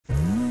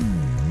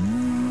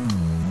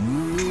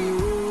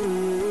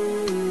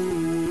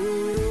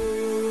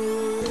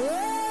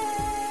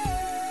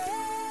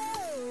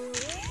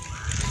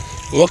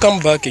Welcome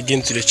back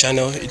again to the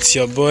channel. It's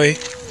your boy,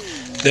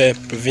 the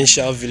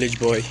Provincial Village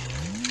Boy,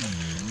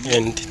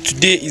 and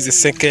today is the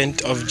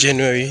 2nd of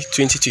January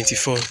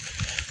 2024.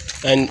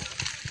 And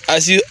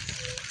as you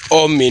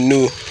all may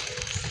know,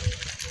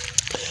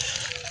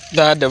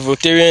 that the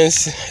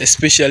Rotarians,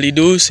 especially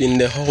those in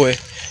the Hawaii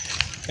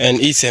and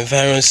its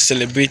environs,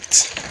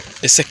 celebrate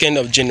the 2nd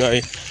of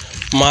January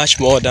much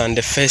more than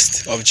the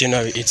 1st of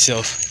January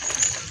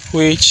itself,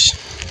 which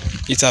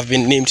it have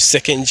been named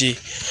 2nd J.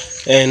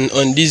 And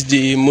on this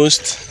day,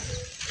 most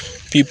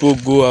people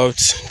go out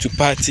to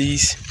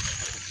parties,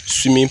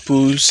 swimming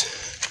pools,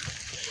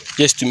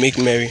 just to make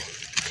merry.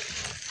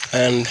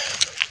 And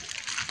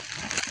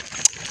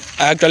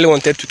I actually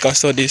wanted to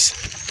cancel this,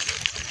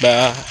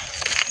 but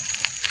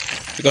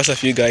because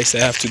of you guys,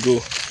 I have to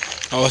go.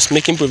 I was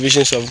making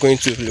provisions of going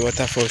to the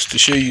waterfalls to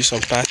show you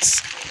some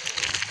parts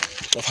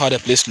of how the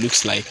place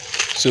looks like.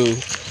 So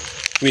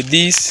with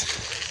this,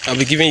 I'll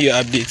be giving you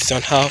updates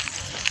on how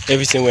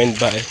everything went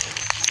by,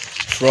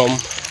 from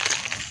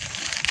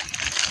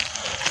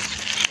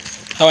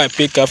how I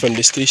picked up from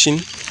the station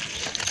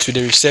to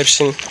the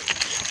reception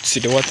to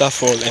the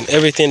waterfall and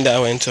everything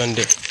that went on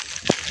there.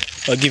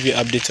 I'll give you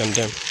updates on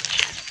them.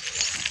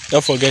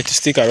 Don't forget to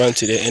stick around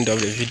to the end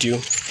of the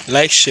video,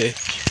 like, share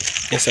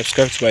and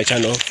subscribe to my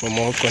channel for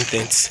more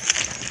content.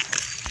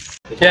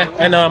 Yeah,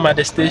 right now I'm at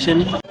the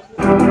station.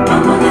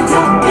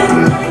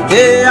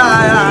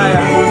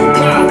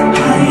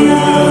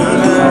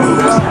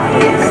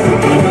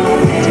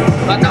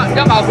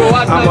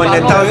 I'm on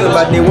 1,000,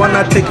 but they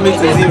wanna take me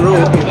to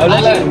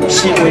 0.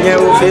 She will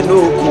never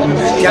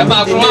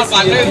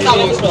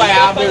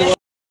no.